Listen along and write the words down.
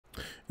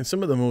And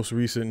some of the most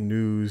recent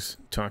news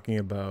talking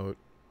about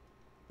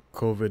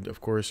COVID, of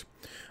course,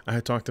 I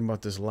had talked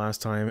about this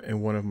last time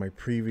in one of my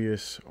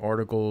previous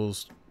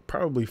articles,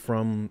 probably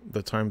from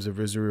the Times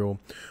of Israel,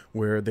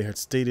 where they had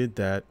stated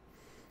that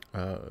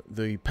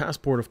the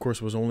passport, of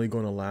course, was only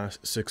going to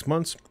last 6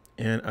 months.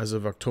 And as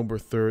of October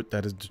 3rd,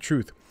 that is the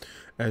truth,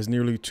 as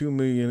nearly 2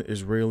 million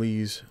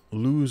Israelis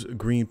lose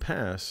green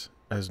pass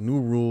as new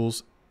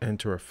rules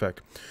enter effect.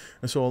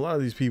 And so a lot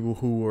of these people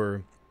who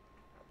were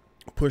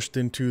pushed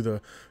into the,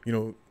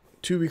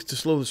 2 weeks to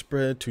slow the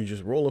spread, to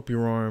just roll up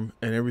your arm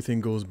and everything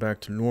goes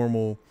back to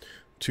normal,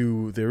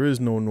 to there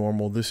is no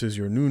normal, this is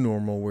your new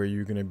normal, where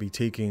you're going to be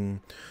taking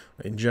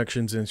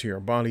injections into your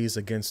bodies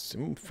against,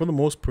 for the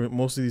most part,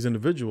 most of these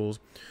individuals,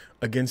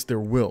 against their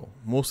will.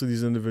 Most of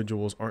these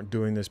individuals aren't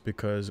doing this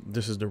because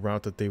this is the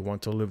route that they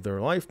want to live their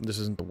life. This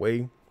isn't the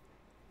way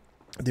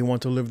they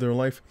want to live their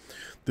life.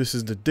 This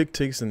is the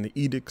dictates and the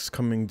edicts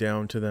coming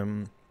down to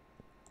them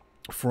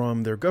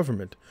from their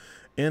government.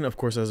 And of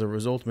course, as a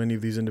result, many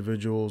of these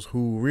individuals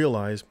who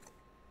realize,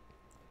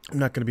 I'm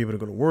not going to be able to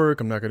go to work,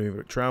 I'm not going to be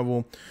able to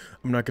travel,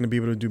 I'm not going to be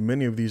able to do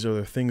many of these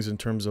other things in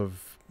terms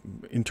of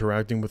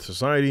interacting with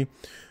society.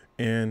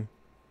 And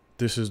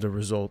this is the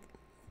result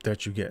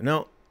that you get.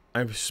 Now,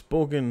 I've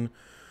spoken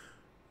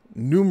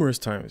numerous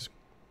times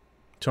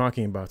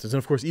talking about this. And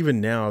of course,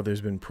 even now,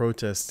 there's been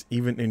protests,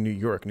 even in New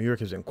York. New York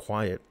has been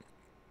quiet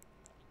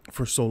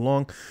for so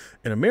long,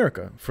 in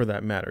America, for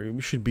that matter.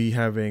 We should be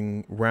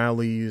having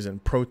rallies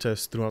and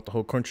protests throughout the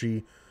whole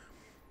country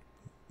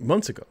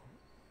months ago.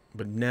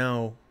 But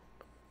now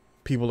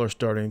people are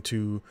starting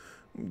to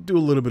do a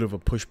little bit of a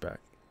pushback.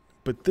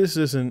 But this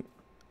isn't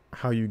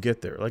how you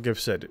get there. Like I've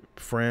said,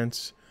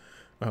 France,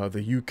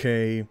 the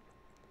UK,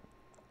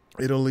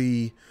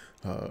 Italy,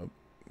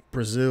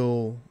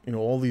 Brazil,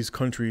 all these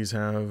countries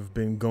have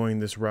been going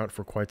this route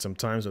for quite some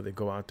time. So they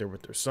go out there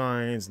with their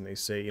signs and they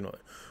say,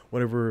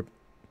 whatever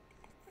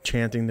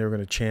chanting they're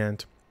going to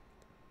chant.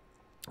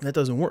 That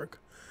doesn't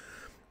work.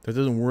 That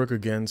doesn't work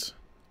against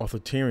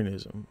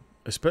authoritarianism,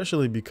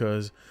 especially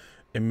because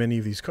in many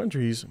of these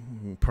countries,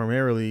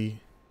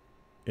 primarily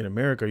in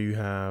America, you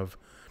have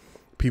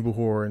people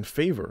who are in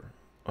favor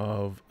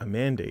of a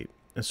mandate.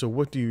 And so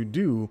what do you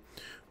do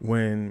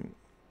when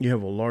you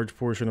have a large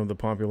portion of the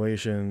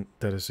population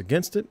that is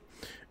against it,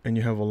 and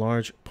you have a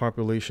large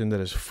population that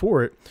is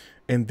for it,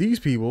 and these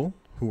people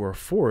who are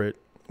for it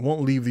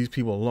won't leave these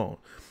people alone?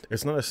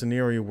 It's not a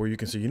scenario where you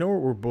can say, you know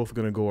what, we're both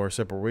going to go our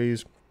separate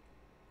ways.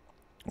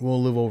 We'll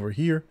live over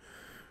here,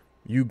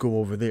 you go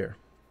over there.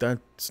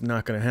 That's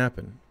not going to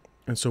happen.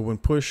 And so when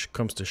push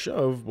comes to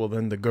shove, well,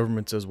 then the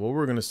government says, well,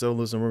 we're going to sell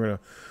this and we're going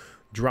to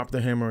drop the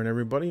hammer on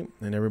everybody,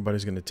 and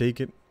everybody's going to take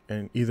it.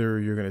 And either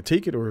you're going to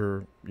take it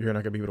or you're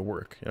not going to be able to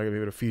work. You're not going to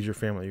be able to feed your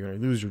family. You're going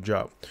to lose your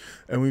job.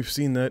 And we've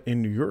seen that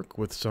in New York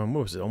with some,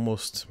 what was it,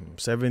 almost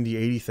 70,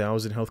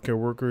 80,000 healthcare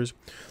workers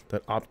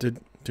that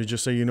opted to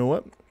just say, you know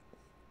what,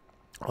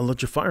 I'll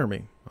let you fire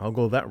me. I'll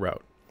go that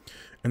route.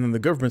 And then the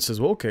government says,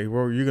 well, okay,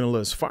 well, you're going to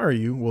let us fire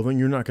you. Well, then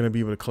you're not going to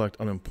be able to collect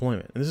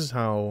unemployment. And this is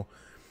how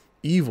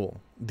evil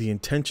the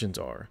intentions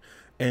are.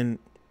 And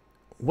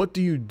what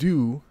do you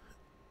do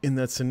in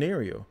that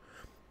scenario?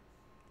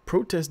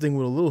 Protesting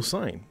with a little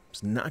sign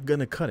is not going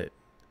to cut it.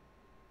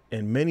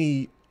 And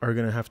many are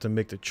going to have to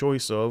make the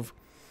choice of,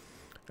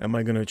 am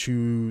I going to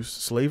choose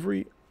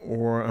slavery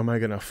or am I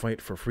going to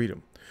fight for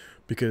freedom?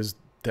 Because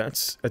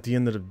that's, at the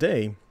end of the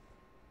day,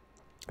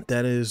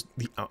 that is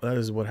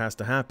what has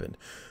to happen.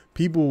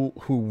 People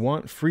who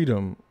want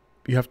freedom,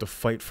 you have to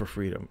fight for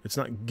freedom. It's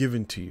not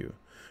given to you.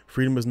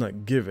 Freedom is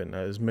not given.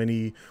 As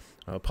many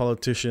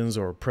politicians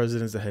or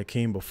presidents that had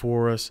came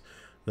before us,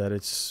 that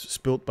it's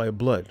spilt by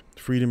blood.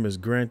 Freedom is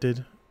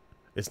granted.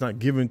 It's not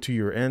given to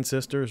your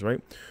ancestors,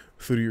 right?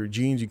 Through your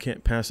genes, you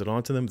can't pass it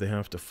on to them. They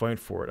have to fight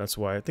for it. That's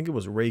why I think it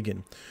was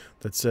Reagan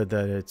that said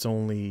that it's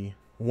only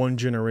one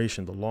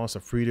generation. The loss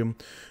of freedom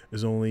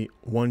is only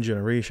one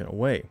generation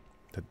away,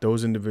 that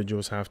those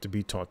individuals have to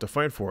be taught to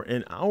fight for.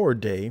 In our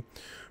day,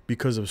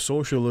 because of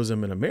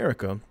socialism in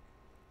America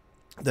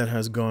that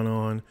has gone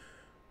on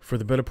for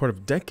the better part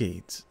of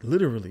decades,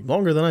 literally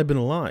longer than I've been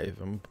alive.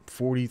 I'm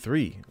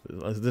 43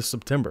 this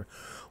September.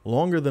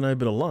 Longer than I've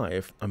been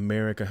alive,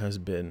 America has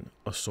been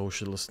a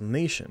socialist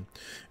nation.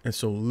 And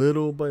so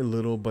little by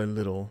little by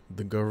little,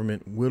 the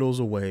government whittles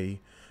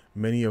away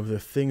many of the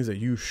things that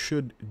you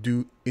should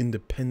do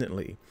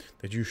independently,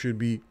 that you should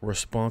be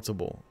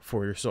responsible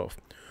for yourself.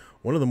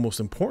 One of the most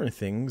important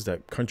things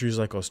that countries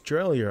like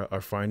Australia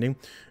are finding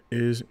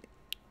is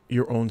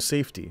your own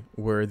safety,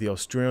 where the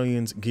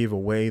Australians gave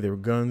away their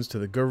guns to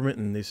the government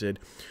and they said,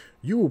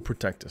 you will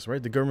protect us,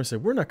 right? The government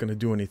said, we're not going to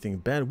do anything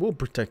bad. We'll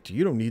protect you.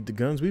 You don't need the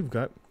guns. We've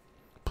got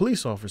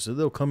police officers.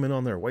 They'll come in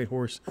on their white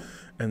horse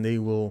and they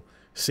will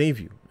save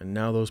you. And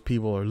now those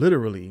people are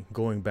literally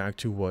going back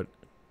to what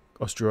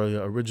Australia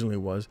originally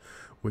was,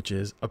 which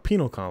is a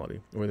penal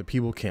colony where the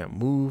people can't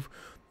move.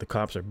 The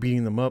cops are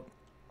beating them up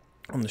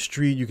on the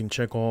street. You can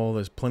check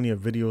there's plenty of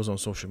videos on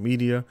social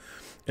media,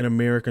 and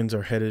Americans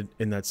are headed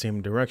in that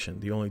same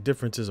direction. The only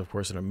difference is, of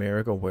course, in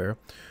America, where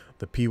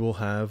the people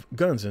have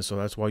guns. And so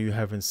that's why you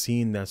haven't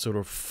seen that sort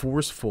of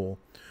forceful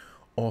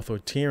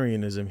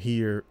authoritarianism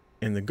here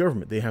in the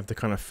government. They have to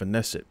kind of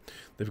finesse it.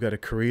 They've got to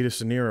create a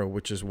scenario,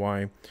 which is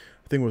why I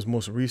think it was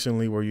most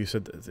recently where you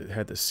said that it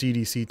had the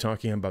CDC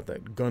talking about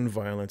that gun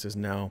violence is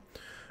now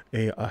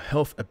a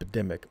health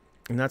epidemic.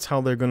 And that's how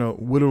they're going to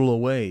whittle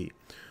away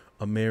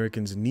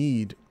Americans'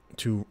 need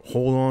to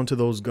hold on to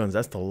those guns.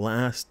 That's the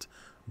last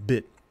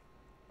bit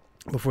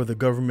before the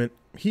government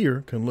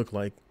here can look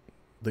like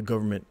the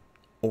government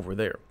over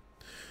there.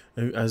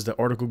 And as the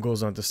article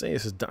goes on to say,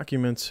 it says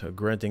documents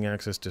granting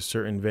access to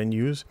certain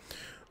venues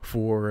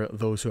for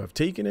those who have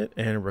taken it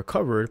and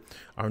recovered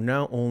are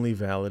now only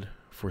valid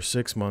for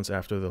 6 months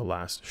after the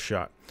last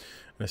shot.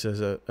 And it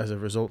says as a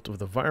result of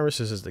the virus,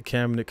 it says the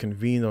cabinet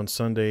convened on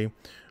Sunday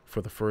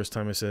for the first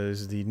time. It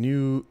says the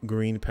new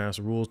Green Pass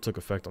rules took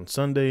effect on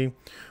Sunday,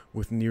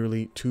 with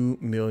nearly 2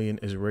 million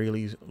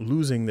Israelis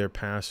losing their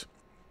pass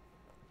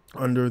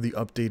under the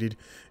updated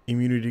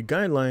immunity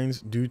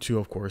guidelines due to,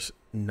 of course,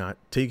 not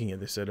taking it.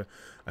 They said,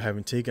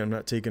 I'm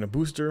not taking a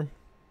booster.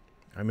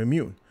 I'm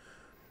immune.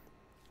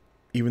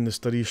 Even the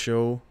studies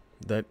show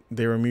that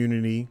their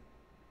immunity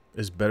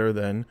is better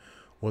than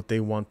what they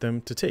want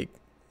them to take.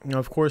 Now,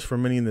 of course, for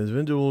many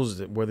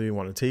individuals, whether you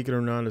want to take it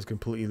or not is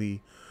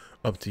completely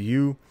up to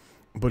you.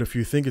 But if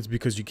you think it's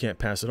because you can't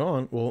pass it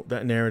on, well,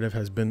 that narrative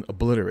has been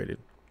obliterated.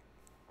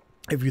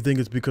 If you think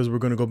it's because we're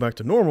going to go back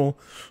to normal,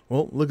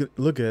 well,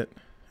 look at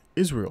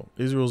Israel.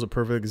 Israel's a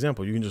perfect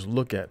example. You can just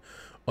look at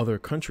other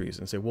countries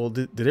and say, well,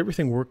 did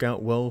everything work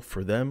out well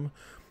for them?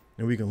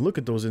 And we can look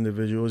at those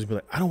individuals and be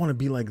like, I don't want to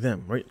be like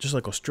them, right? Just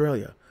like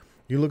Australia.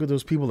 You look at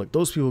those people, like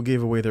those people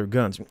gave away their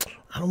guns.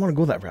 I don't want to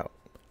go that route.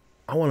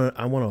 I want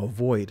to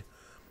avoid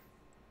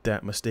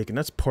that mistake. And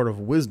that's part of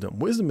wisdom.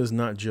 Wisdom is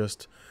not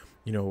just,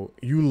 you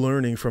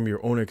learning from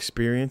your own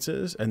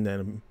experiences and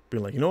then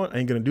being like, you know what, I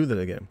ain't going to do that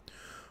again.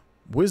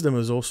 Wisdom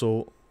is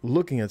also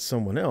looking at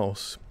someone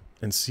else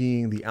and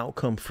seeing the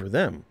outcome for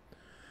them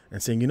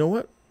and saying, you know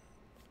what,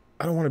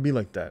 I don't want to be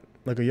like that.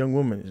 Like a young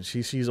woman,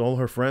 she sees all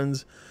her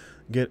friends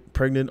get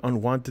pregnant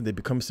unwanted. They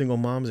become single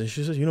moms. And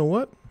she says, you know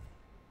what?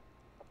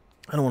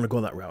 I don't want to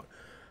go that route.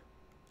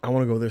 I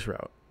want to go this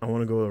route. I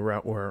want to go a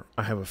route where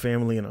I have a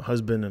family and a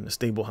husband and a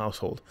stable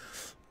household.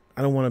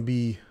 I don't want to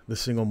be the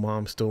single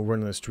mom still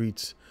running the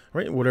streets,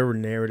 right? Whatever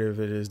narrative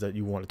it is that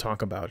you want to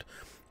talk about.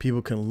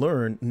 People can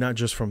learn not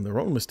just from their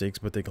own mistakes,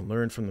 but they can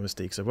learn from the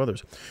mistakes of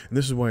others. And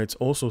this is why it's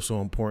also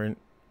so important.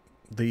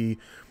 The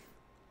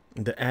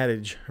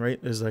adage, right,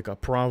 is like a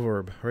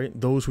proverb, right?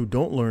 Those who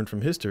don't learn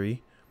from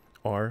history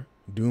are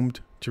doomed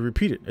to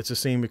repeat it. It's the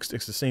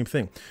same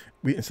thing.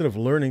 Instead of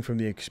learning from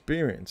the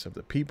experience of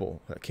the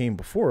people that came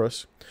before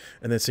us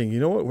and then saying, you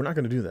know what, we're not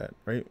going to do that,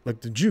 right?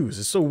 Like the Jews.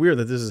 It's so weird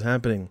that this is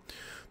happening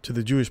to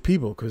the Jewish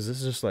people, because this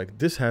is just like,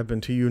 this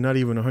happened to you not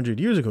even 100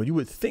 years ago. You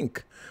would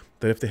think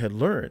that if they had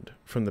learned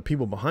from the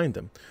people behind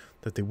them,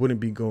 that they wouldn't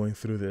be going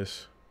through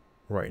this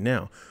right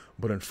now.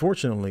 But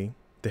unfortunately,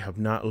 they have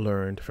not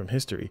learned from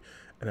history.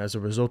 And as a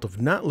result of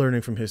not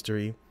learning from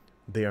history,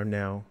 they are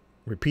now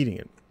repeating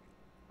it.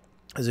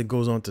 As it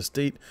goes on to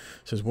state, it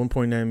says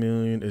 1.9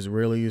 million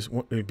Israelis,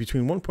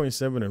 between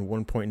 1.7 and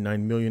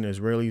 1.9 million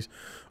Israelis,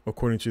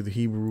 according to the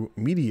Hebrew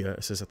media.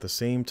 It says at the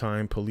same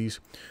time, police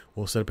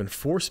will set up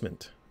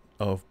enforcement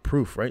of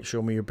proof, right?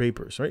 Show me your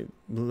papers, right?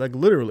 Like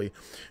literally,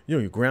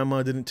 your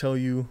grandma didn't tell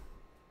you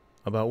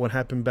about what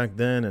happened back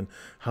then and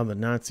how the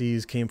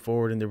Nazis came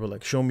forward and they were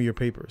like, show me your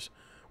papers.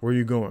 Where are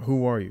you going?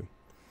 Who are you?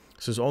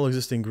 It says all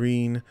existing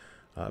green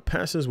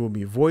passes will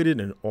be voided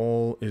and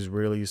all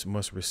Israelis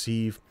must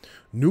receive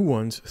new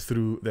ones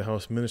through the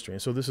House Ministry.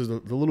 And so this is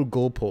the little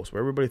goalpost where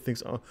everybody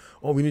thinks, oh,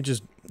 we need to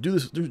just do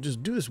this.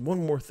 Just do this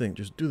one more thing.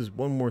 Just do this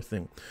one more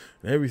thing.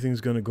 And everything's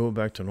going to go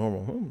back to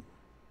normal.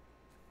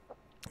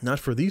 Not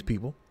for these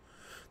people.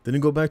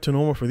 Didn't go back to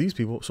normal for these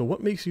people. So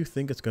what makes you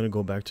think it's going to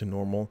go back to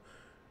normal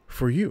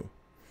for you?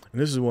 And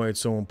this is why it's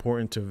so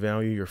important to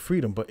value your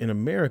freedom. But in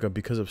America,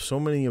 because of so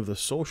many of the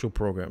social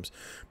programs,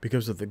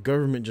 because of the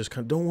government just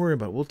kind of, don't worry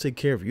about it. We'll take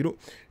care of you.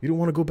 You don't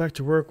want to go back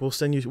to work. We'll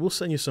send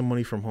you some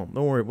money from home.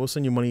 Don't worry. We'll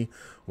send you money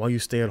while you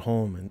stay at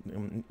home.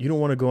 And you don't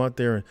want to go out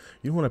there and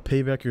you don't want to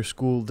pay back your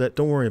school debt.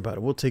 Don't worry about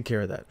it. We'll take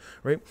care of that.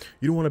 Right?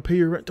 You don't want to pay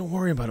your rent. Don't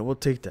worry about it. We'll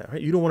take that.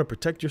 Right? You don't want to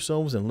protect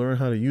yourselves and learn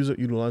how to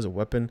utilize a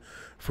weapon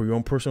for your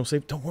own personal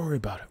safety. Don't worry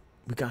about it.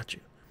 We got you.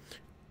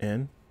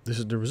 And this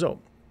is the result.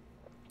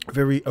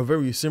 A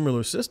very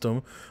similar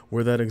system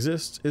where that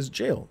exists is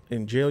jail.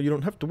 In jail, you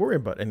don't have to worry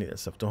about any of that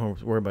stuff. Don't have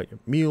to worry about your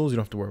meals. You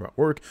don't have to worry about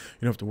work.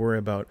 You don't have to worry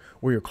about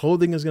where your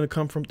clothing is going to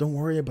come from. Don't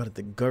worry about it.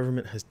 The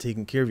government has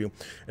taken care of you.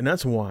 And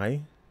that's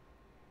why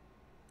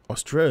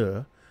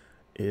Australia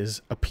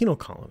is a penal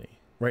colony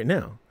right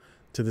now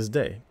to this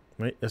day,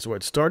 right? That's where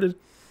it started.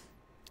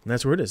 And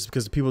that's where it is,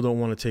 because the people don't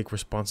want to take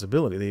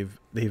responsibility.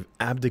 They've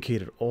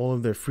abdicated all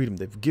of their freedom.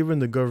 They've given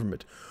the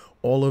government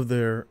all of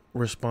their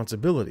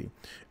responsibility,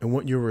 and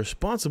what you're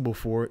responsible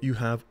for, you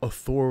have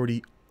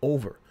authority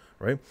over,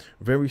 right?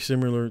 Very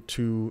similar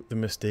to the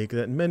mistake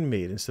that men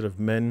made. Instead of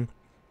men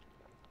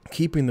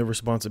keeping the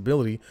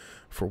responsibility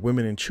for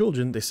women and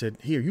children. They said,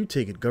 here, you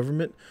take it,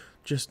 government.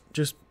 Just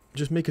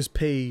make us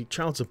pay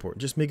child support.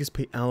 Just make us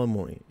pay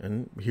alimony.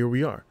 And here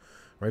we are,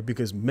 right?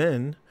 Because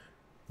men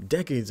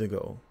decades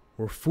ago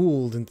were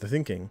fooled into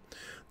thinking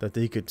that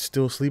they could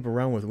still sleep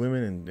around with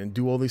women and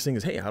do all these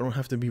things. Hey, I don't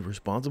have to be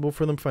responsible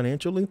for them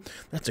financially.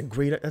 That's a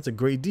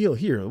great deal.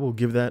 Here, we'll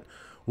give that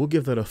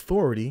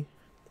authority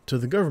to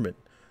the government.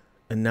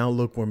 And now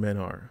look where men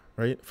are,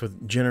 right? For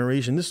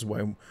generation, this is why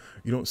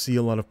you don't see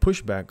a lot of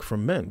pushback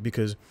from men,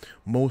 because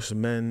most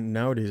men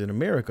nowadays in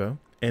America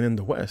and in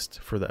the West,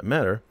 for that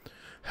matter,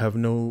 have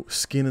no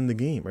skin in the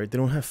game, right? They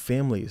don't have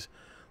families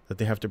that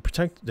they have to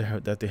protect,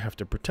 that they have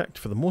to protect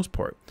for the most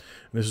part.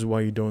 And this is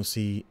why you don't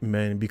see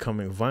men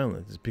becoming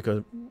violent. It's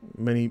because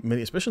many,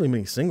 especially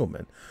many single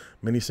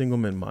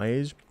men my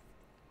age,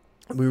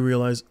 we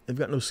realize they've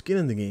got no skin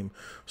in the game.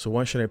 So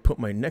why should I put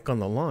my neck on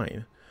the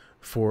line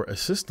for a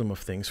system of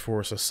things,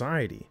 for a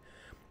society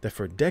that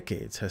for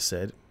decades has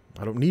said,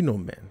 I don't need no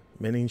men.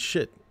 Men ain't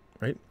shit,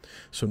 right?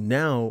 So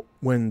now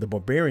when the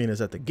barbarian is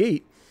at the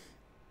gate,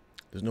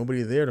 there's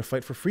nobody there to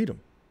fight for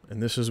freedom.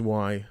 And this is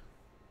why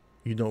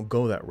you don't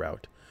go that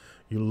route.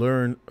 You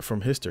learn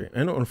from history.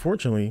 And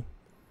unfortunately,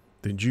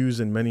 the Jews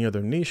and many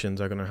other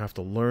nations are going to have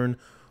to learn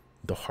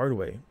the hard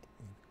way.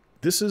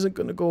 This isn't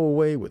going to go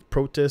away with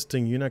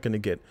protesting. You're not going to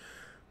get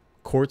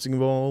courts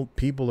involved.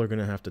 People are going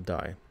to have to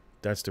die.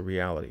 That's the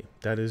reality.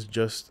 That is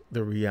just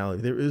the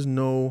reality. There is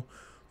no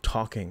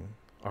talking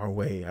our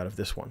way out of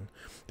this one.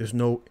 There's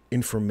no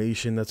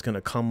information that's going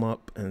to come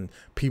up and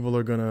people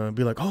are going to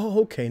be like, oh,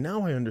 okay,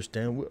 now I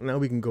understand. Now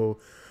we can go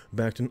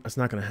back to, it's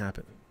not going to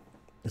happen.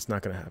 It's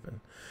not going to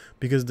happen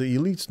because the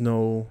elites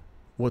know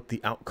what the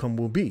outcome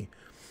will be.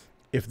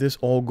 If this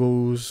all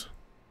goes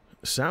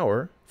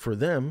sour for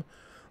them,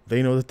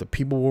 they know that the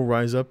people will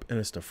rise up and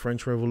it's the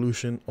French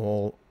Revolution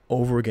all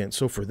over again.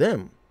 So for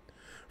them,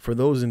 for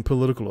those in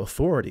political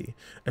authority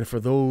and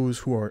for those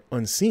who are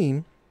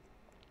unseen,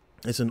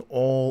 it's an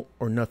all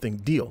or nothing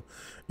deal.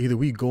 Either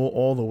we go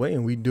all the way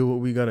and we do what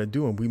we got to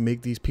do and we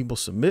make these people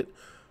submit,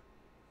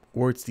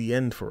 or it's the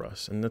end for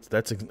us. And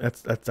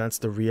that's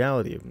the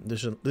reality.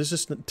 This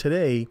is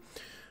today.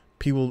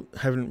 People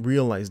haven't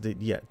realized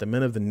it yet. The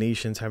men of the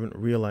nations haven't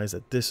realized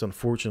that this,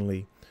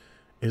 unfortunately,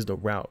 is the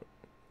route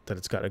that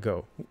it's got to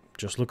go.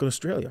 Just look at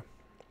Australia.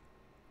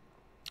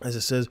 As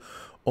it says,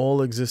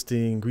 all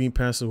existing green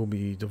passes will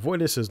be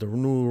devoid. It says the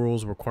renewal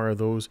rules require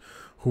those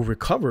who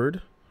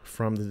recovered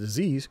from the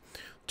disease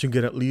to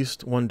get at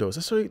least one dose.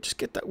 That's right. Just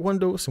get that one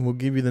dose and we'll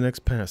give you the next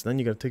pass. Then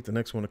you got to take the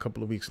next one a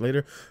couple of weeks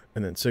later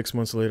and then 6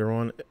 months later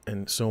on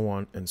and so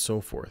on and so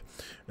forth.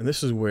 And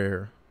this is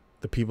where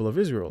the people of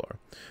Israel are.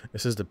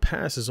 It says the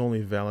pass is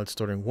only valid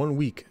starting 1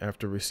 week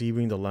after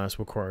receiving the last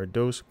required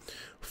dose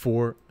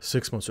for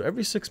 6 months. So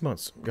every 6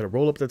 months, you got to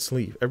roll up that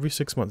sleeve. Every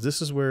 6 months.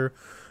 This is where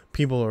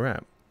people are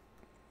at.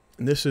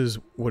 And this is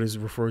what is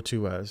referred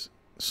to as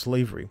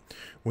slavery.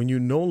 When you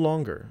no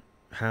longer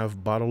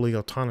have bodily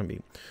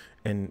autonomy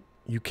and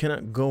you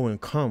cannot go and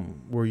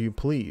come where you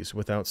please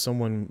without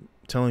someone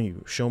telling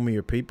you, show me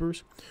your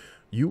papers,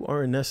 you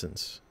are in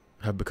essence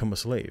have become a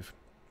slave.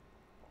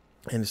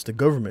 And it's the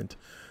government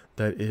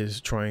that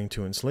is trying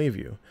to enslave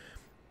you.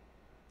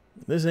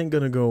 This ain't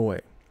going to go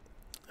away.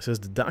 It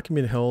says the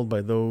document held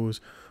by those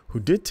who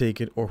did take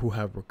it or who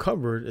have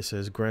recovered, it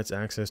says grants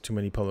access to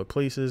many public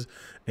places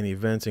and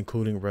events,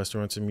 including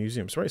restaurants and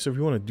museums, right? So if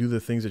you want to do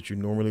the things that you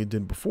normally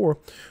did before,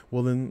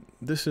 well, then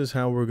this is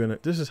how we're going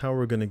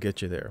to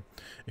get you there.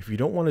 If you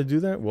don't want to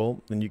do that,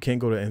 well, then you can't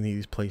go to any of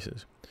these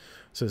places. It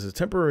says a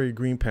temporary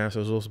green pass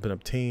has also been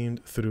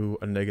obtained through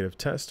a negative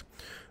test.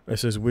 It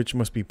says which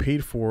must be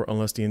paid for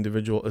unless the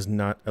individual is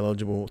not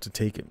eligible to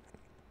take it.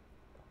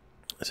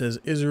 It says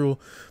Israel,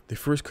 the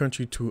first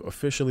country to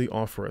officially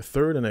offer a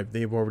third, and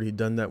they've already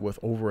done that with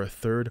over a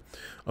third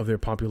of their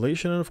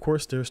population. And of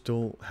course, they're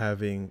still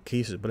having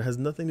cases, but it has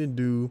nothing to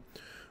do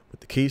with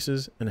the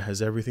cases, and it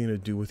has everything to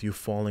do with you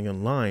falling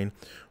in line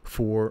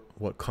for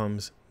what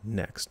comes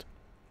next.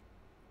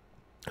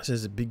 It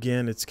says it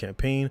began its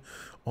campaign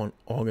on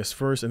August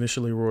 1st,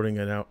 initially rolling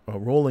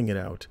it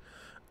out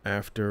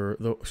after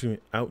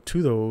out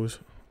to those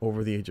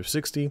over the age of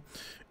 60.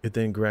 It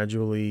then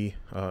gradually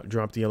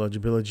dropped the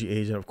eligibility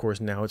age, and of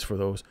course now it's for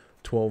those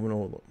 12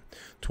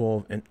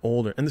 and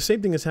older. And the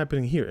same thing is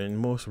happening here. And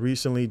most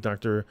recently,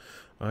 Dr.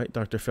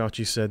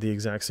 Fauci said the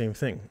exact same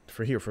thing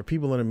for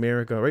people in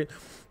America, right?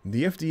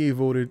 The FDA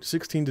voted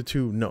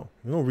 16-2 no.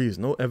 No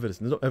reason, no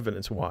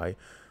evidence why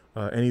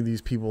any of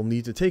these people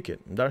need to take it.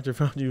 And Dr.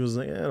 Fauci was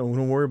like,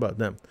 don't worry about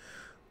them.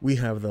 We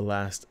have the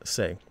last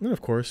say. And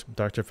of course,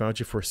 Dr.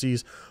 Fauci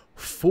foresees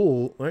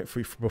full, right,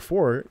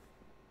 before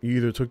you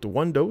either took the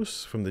one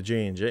dose from the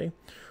J&J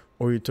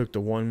or you took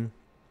the one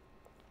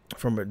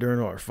from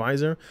Moderna or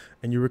Pfizer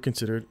and you were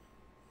considered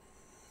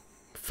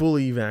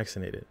fully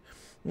vaccinated.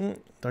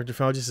 Dr.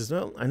 Fauci says,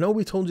 well, I know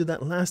we told you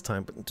that last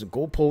time, but the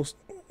goalpost,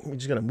 we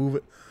just got to move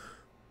it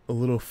a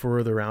little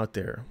further out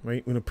there,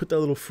 right? We're going to put that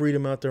little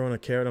freedom out there on a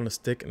carrot on a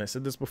stick. And I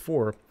said this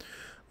before,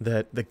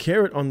 that the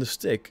carrot on the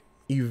stick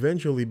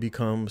eventually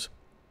becomes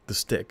the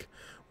stick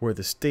where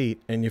the state,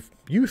 and if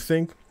you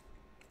think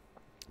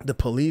the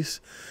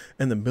police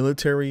and the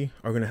military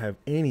are going to have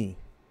any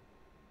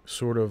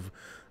sort of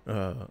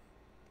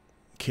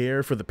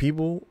care for the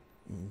people,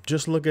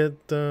 just look at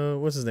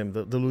what's his name,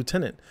 the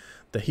lieutenant,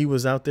 that he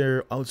was out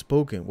there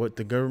outspoken. What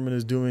the government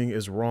is doing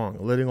is wrong.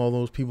 Letting all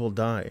those people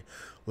die,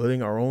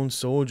 letting our own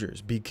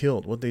soldiers be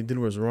killed. What they did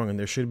was wrong, and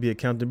there should be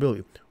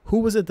accountability. Who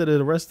was it that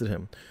had arrested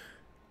him?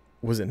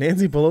 Was it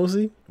Nancy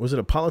Pelosi? Was it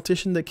a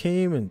politician that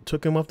came and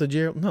took him off to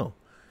jail? No.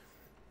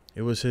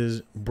 It was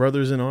his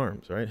brothers in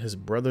arms, right? His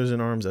brothers in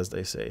arms, as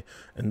they say.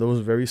 And those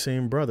very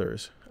same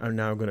brothers are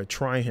now going to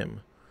try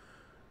him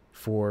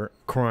for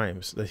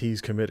crimes that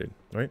he's committed,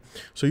 right?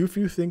 So if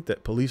you think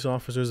that police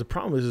officers, the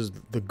problem is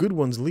the good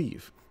ones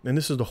leave. And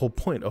this is the whole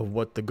point of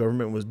what the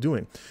government was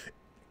doing.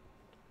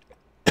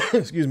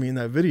 Excuse me, in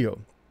that video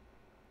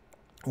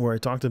where I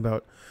talked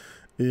about,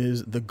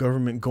 is the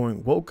government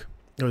going woke,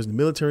 or is the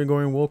military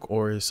going woke,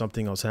 or is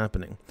something else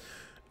happening?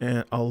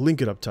 And I'll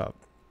link it up top.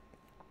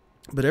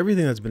 But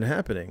everything that's been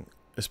happening,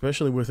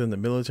 especially within the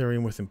military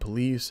and within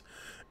police,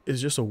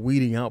 is just a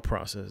weeding out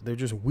process. They're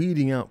just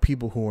weeding out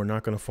people who are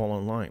not going to fall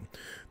in line.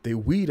 They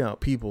weed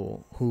out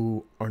people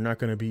who are not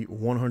going to be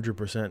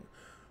 100%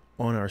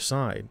 on our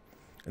side.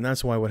 And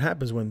that's why what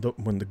happens when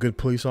the good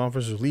police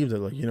officers leave, they're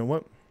like, you know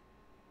what?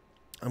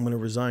 I'm going to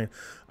resign.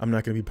 I'm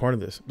not going to be part of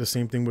this. The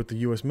same thing with the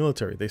U.S.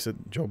 military. They said,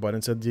 Joe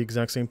Biden said the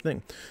exact same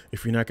thing.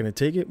 If you're not going to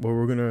take it, well,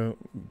 we're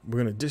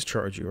going to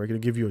discharge you. We're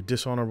going to give you a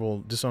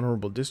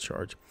dishonorable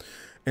discharge.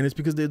 And it's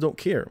because they don't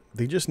care.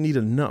 They just need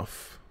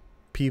enough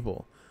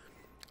people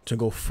to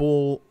go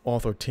full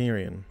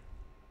authoritarian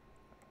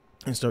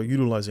and start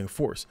utilizing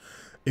force.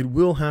 It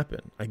will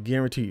happen. I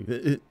guarantee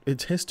you.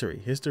 It's history.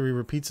 History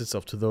repeats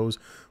itself to those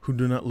who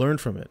do not learn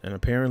from it. And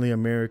apparently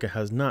America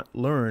has not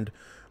learned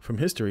from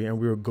history, and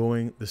we are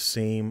going the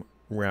same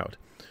route.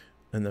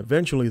 And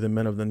eventually the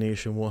men of the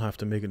nation will have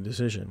to make a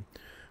decision.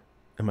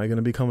 Am I going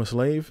to become a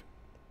slave,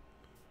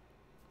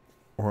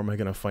 or am I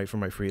going to fight for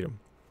my freedom?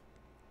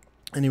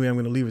 Anyway, I'm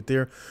going to leave it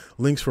there.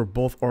 Links for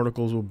both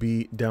articles will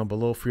be down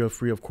below. Feel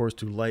free, of course,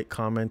 to like,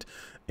 comment,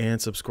 and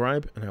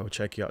subscribe, and I will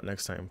check you out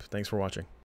next time. Thanks for watching.